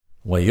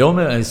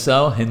ויאמר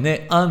עשו, הנה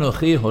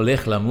אנוכי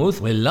הולך למות,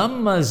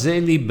 ולמה זה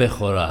לי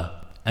בכורה?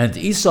 And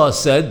Esau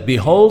said,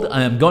 behold,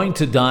 I am going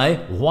to die.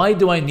 Why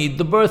do I need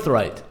the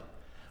birthright?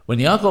 When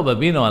Yaakov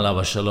Avinu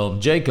alav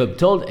shalom, Jacob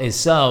told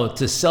Esau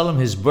to sell him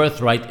his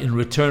birthright in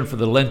return for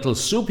the lentil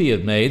soup he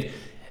had made,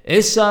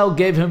 Esau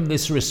gave him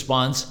this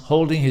response,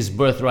 holding his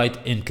birthright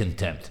in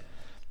contempt.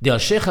 The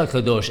Al-Sheikh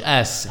HaKadosh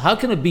asks, how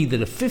can it be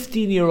that a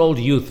 15-year-old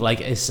youth like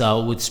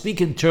Esau would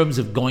speak in terms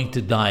of going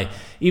to die?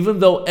 Even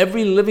though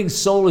every living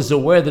soul is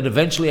aware that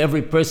eventually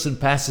every person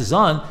passes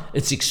on,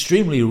 it's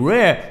extremely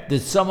rare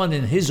that someone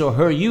in his or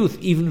her youth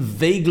even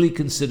vaguely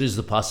considers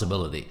the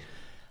possibility.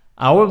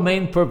 Our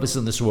main purpose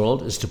in this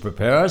world is to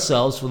prepare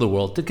ourselves for the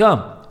world to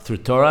come. Through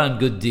Torah and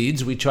good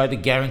deeds, we try to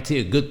guarantee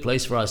a good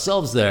place for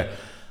ourselves there.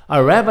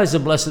 Our rabbis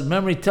of blessed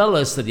memory tell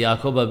us that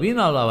Yaakov Avinu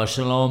alav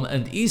shalom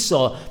and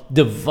Esau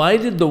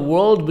divided the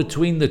world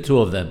between the two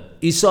of them.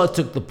 Esau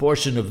took the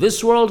portion of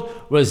this world,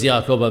 whereas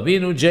Yaakov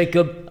Avinu,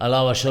 Jacob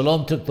alav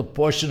shalom, took the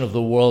portion of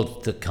the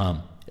world to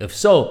come. If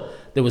so,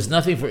 there was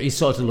nothing for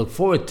Esau to look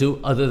forward to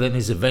other than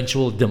his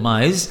eventual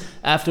demise,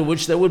 after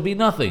which there would be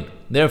nothing.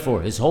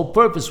 Therefore, his whole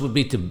purpose would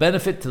be to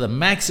benefit to the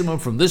maximum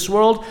from this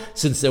world,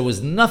 since there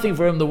was nothing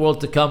for him in the world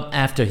to come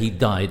after he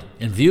died.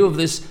 In view of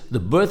this, the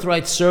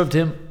birthright served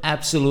him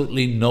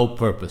absolutely no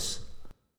purpose.